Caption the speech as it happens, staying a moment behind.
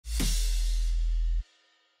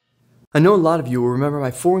I know a lot of you will remember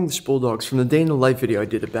my 4 English Bulldogs from the day in the life video I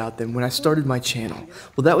did about them when I started my channel.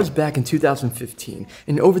 Well, that was back in 2015,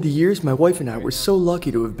 and over the years, my wife and I were so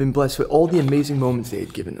lucky to have been blessed with all the amazing moments they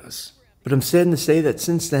had given us. But I'm saddened to say that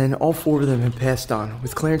since then, all 4 of them have passed on,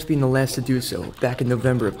 with Clarence being the last to do so back in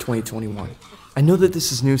November of 2021. I know that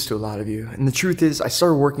this is news to a lot of you, and the truth is I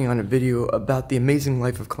started working on a video about the amazing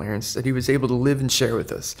life of Clarence that he was able to live and share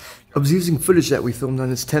with us. I was using footage that we filmed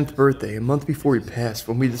on his 10th birthday, a month before he passed,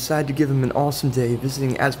 when we decided to give him an awesome day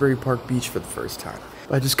visiting Asbury Park Beach for the first time.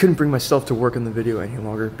 But I just couldn't bring myself to work on the video any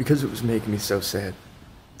longer because it was making me so sad.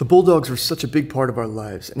 The Bulldogs were such a big part of our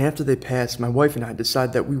lives, and after they passed, my wife and I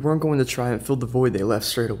decided that we weren't going to try and fill the void they left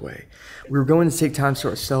straight away. We were going to take time to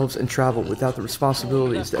ourselves and travel without the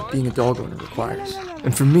responsibilities that being a dog owner requires.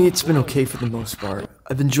 And for me, it's been okay for the most part.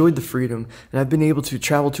 I've enjoyed the freedom, and I've been able to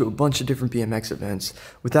travel to a bunch of different BMX events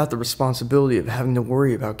without the responsibility of having to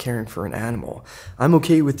worry about caring for an animal. I'm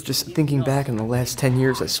okay with just thinking back on the last 10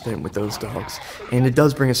 years I spent with those dogs, and it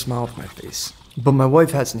does bring a smile to my face. But my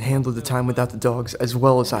wife hasn't handled the time without the dogs as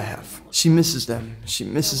well as I have. She misses them. She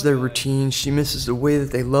misses their routine. She misses the way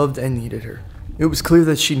that they loved and needed her. It was clear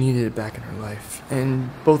that she needed it back in her life, and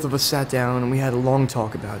both of us sat down and we had a long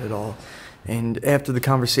talk about it all. And after the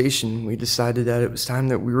conversation, we decided that it was time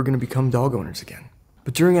that we were going to become dog owners again.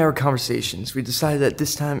 But during our conversations, we decided that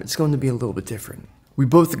this time it's going to be a little bit different. We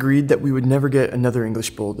both agreed that we would never get another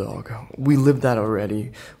English Bulldog. We lived that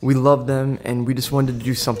already. We loved them, and we just wanted to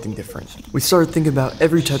do something different. We started thinking about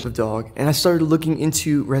every type of dog, and I started looking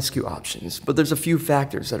into rescue options, but there's a few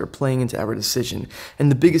factors that are playing into our decision, and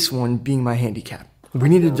the biggest one being my handicap. We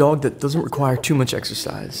need a dog that doesn't require too much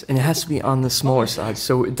exercise, and it has to be on the smaller side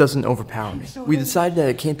so it doesn't overpower me. We decided that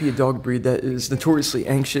it can't be a dog breed that is notoriously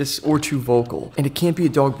anxious or too vocal, and it can't be a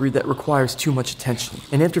dog breed that requires too much attention.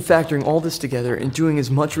 And after factoring all this together and doing as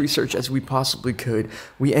much research as we possibly could,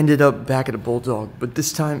 we ended up back at a Bulldog, but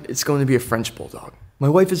this time it's going to be a French Bulldog. My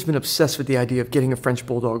wife has been obsessed with the idea of getting a French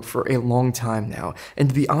Bulldog for a long time now, and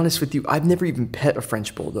to be honest with you, I've never even pet a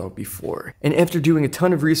French Bulldog before. And after doing a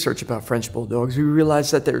ton of research about French Bulldogs, we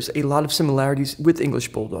realized that there's a lot of similarities with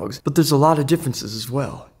English Bulldogs, but there's a lot of differences as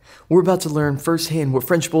well. We're about to learn firsthand what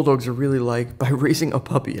French Bulldogs are really like by raising a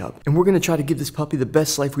puppy up, and we're going to try to give this puppy the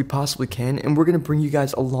best life we possibly can, and we're going to bring you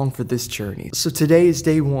guys along for this journey. So today is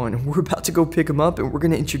day 1, we're about to go pick him up, and we're going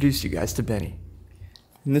to introduce you guys to Benny.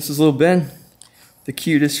 And this is little Ben. The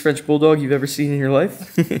cutest French Bulldog you've ever seen in your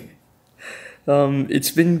life.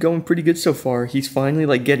 It's been going pretty good so far. He's finally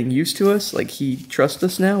like getting used to us. Like he trusts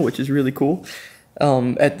us now, which is really cool.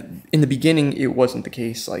 In the beginning, it wasn't the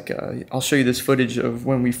case. Like I'll show you this footage of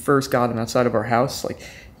when we first got him outside of our house. Like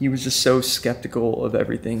he was just so skeptical of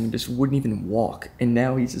everything and just wouldn't even walk. And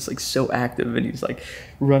now he's just like so active and he's like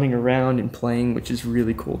running around and playing, which is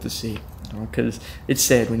really cool to see. Because it's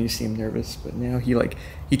sad when you see him nervous, but now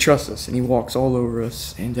he trusts us and he walks all over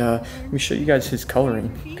us. And let me show you guys his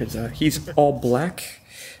coloring, because he's all black,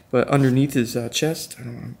 but underneath his chest, I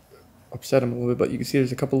don't want to upset him a little bit, but you can see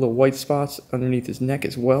there's a couple little white spots underneath his neck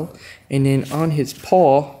as well. And then on his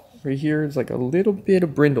paw right here is like a little bit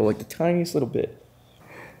of brindle, like the tiniest little bit.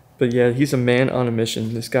 But yeah, he's a man on a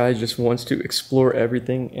mission. This guy just wants to explore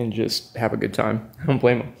everything and just have a good time. I don't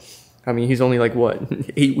blame him. I mean, he's only like, what,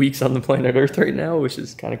 8 weeks on the planet Earth right now, which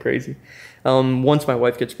is kind of crazy. Once my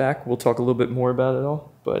wife gets back, we'll talk a little bit more about it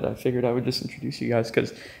all. But I figured I would just introduce you guys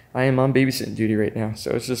because I am on babysitting duty right now. So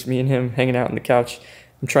it's just me and him hanging out on the couch.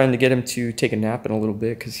 I'm trying to get him to take a nap in a little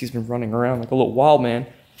bit because he's been running around like a little wild man.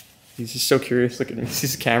 He's just so curious. Look at him. He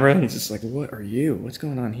sees the camera and he's just like, what are you? What's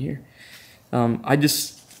going on here? I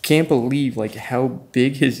just can't believe like how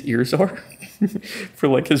big his ears are for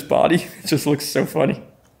like his body. It just looks so funny.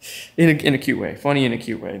 In a cute way. Funny in a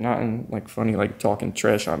cute way. Not in like funny like talking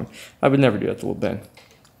trash on him. I would never do that to little Ben.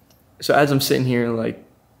 So as I'm sitting here, like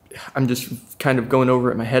I'm just kind of going over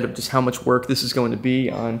it in my head of just how much work this is going to be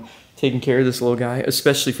on taking care of this little guy,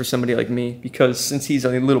 especially for somebody like me, because since he's a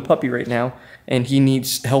little puppy right now and he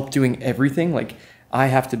needs help doing everything, like I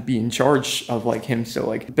have to be in charge of like him. So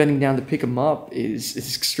like bending down to pick him up is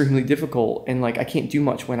extremely difficult. And like I can't do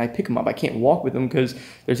much when I pick him up. I can't walk with him because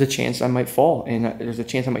there's a chance I might fall and there's a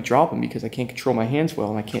chance I might drop him because I can't control my hands well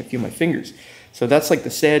and I can't feel my fingers. So that's like the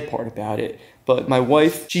sad part about it. But my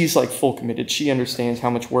wife, she's like full committed. She understands how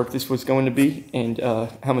much work this was going to be and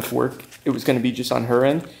how much work it was going to be just on her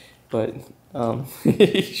end. But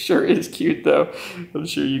he sure is cute though. I'm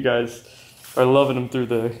sure you guys are loving him through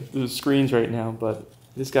the screens right now, but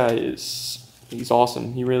this guy he's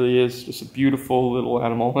awesome. He really is just a beautiful little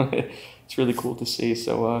animal. It's really cool to see.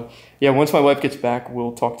 So yeah, once my wife gets back,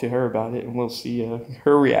 we'll talk to her about it and we'll see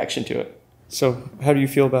her reaction to it. So how do you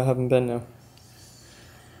feel about having Ben now?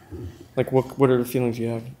 Like, what are the feelings you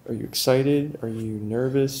have? Are you excited? Are you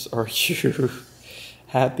nervous? Are you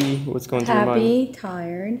happy? What's going through your mind? Happy,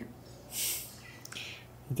 tired.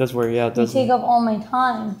 It does wear you out, doesn't You take up all my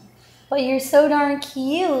time. But you're so darn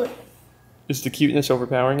cute. Is the cuteness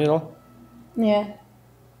overpowering it all? Yeah.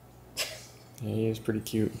 Yeah, he is pretty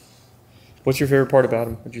cute. What's your favorite part about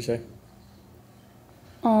him, would you say?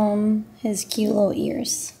 His cute little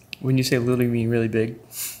ears. When you say little, you mean really big?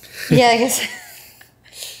 Yeah, I guess.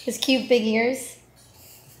 His cute big ears.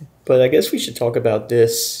 But I guess we should talk about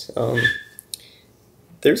this.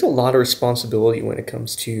 There's a lot of responsibility when it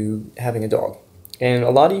comes to having a dog. And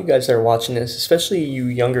a lot of you guys that are watching this, especially you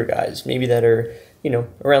younger guys, maybe that are,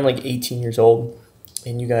 around like 18 years old,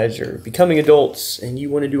 and you guys are becoming adults, and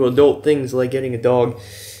you want to do adult things like getting a dog,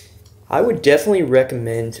 I would definitely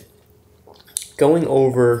recommend going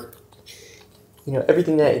over,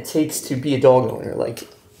 everything that it takes to be a dog owner. Like,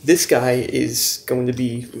 this guy is going to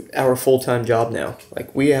be our full-time job now.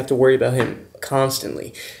 Like, we have to worry about him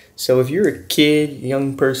constantly. So if you're a kid,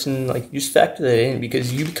 young person, like, just factor that in,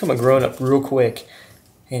 because you become a grown-up real quick.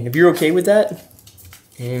 And if you're okay with that,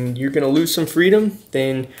 and you're going to lose some freedom,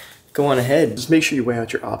 then go on ahead. Just make sure you weigh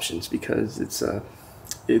out your options, because it's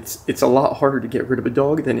a lot harder to get rid of a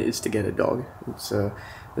dog than it is to get a dog.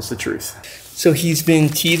 That's the truth. So he's been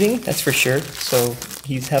teething, that's for sure. So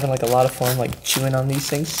he's having like a lot of fun, like chewing on these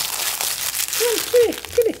things.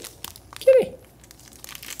 Kitty.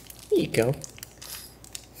 There you go.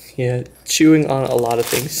 Yeah, chewing on a lot of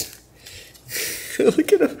things.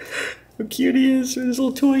 Look at him, how cute he is with his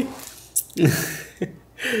little toy.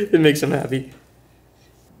 It makes him happy.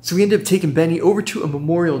 So we ended up taking Benny over to a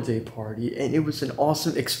Memorial Day party, and it was an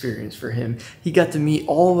awesome experience for him. He got to meet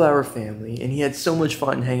all of our family, and he had so much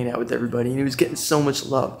fun hanging out with everybody, and he was getting so much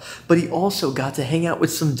love. But he also got to hang out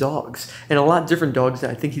with some dogs, and a lot different dogs that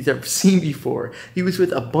I think he's ever seen before. He was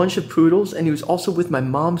with a bunch of poodles, and he was also with my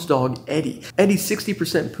mom's dog, Eddie. Eddie's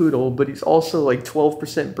 60% poodle, but he's also like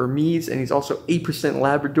 12% Burmese, and he's also 8%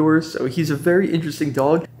 Labrador, so he's a very interesting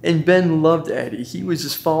dog. And Ben loved Eddie. He was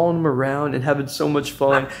just following him around and having so much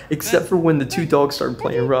fun. Except for when the two dogs started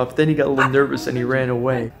playing rough. Then he got a little nervous and he ran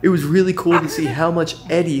away. It was really cool to see how much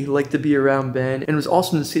Eddie liked to be around Ben, and it was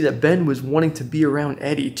awesome to see that Ben was wanting to be around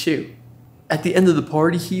Eddie too. At the end of the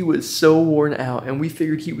party, he was so worn out, and we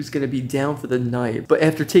figured he was going to be down for the night. But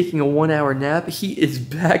after taking a 1-hour nap, he is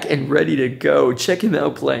back and ready to go. Check him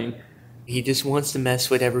out playing. He just wants to mess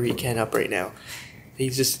whatever he can up right now. He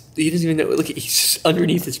doesn't even know. Look, he's just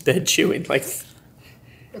underneath his bed chewing. Like,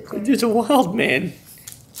 dude's a wild man.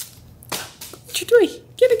 What you doing?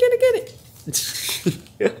 Get it.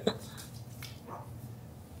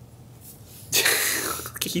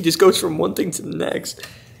 He just goes from one thing to the next.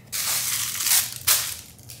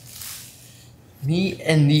 Me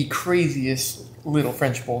and the craziest little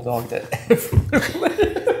French Bulldog that ever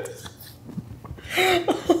lived.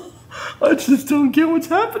 I just don't get what's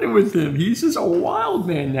happening with him. He's just a wild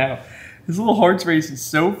man now. His little heart's racing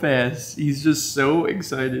so fast. He's just so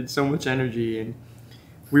excited, so much energy, and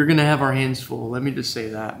we're gonna have our hands full, let me just say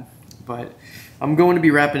that. But I'm going to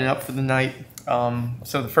be wrapping it up for the night.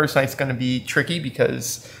 So the first night's gonna be tricky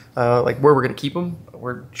because like where we're gonna keep him.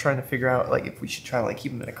 We're trying to figure out like if we should try to like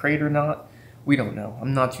keep him in a crate or not. We don't know,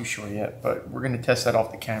 I'm not too sure yet, but we're gonna test that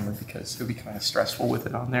off the camera because it'll be kind of stressful with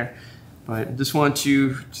it on there. But I just want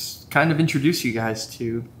to just kind of introduce you guys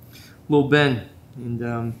to little Ben.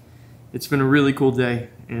 And it's been a really cool day,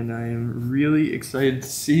 and I am really excited to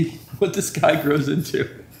see what this guy grows into.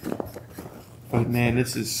 But man,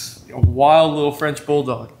 this is a wild little French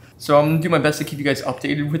Bulldog. So I'm gonna do my best to keep you guys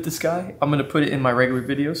updated with this guy. I'm gonna put it in my regular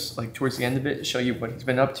videos, like towards the end of it, show you what he's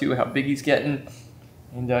been up to, how big he's getting.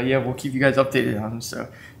 And yeah, we'll keep you guys updated on him. So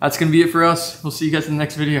that's gonna be it for us. We'll see you guys in the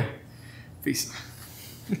next video. Peace.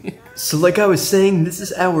 So like I was saying, this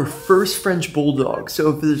is our first French Bulldog.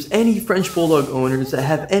 So if there's any French Bulldog owners that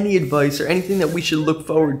have any advice or anything that we should look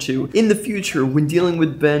forward to in the future when dealing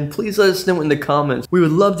with Ben, please let us know in the comments. We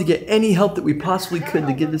would love to get any help that we possibly could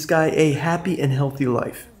to give this guy a happy and healthy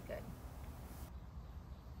life.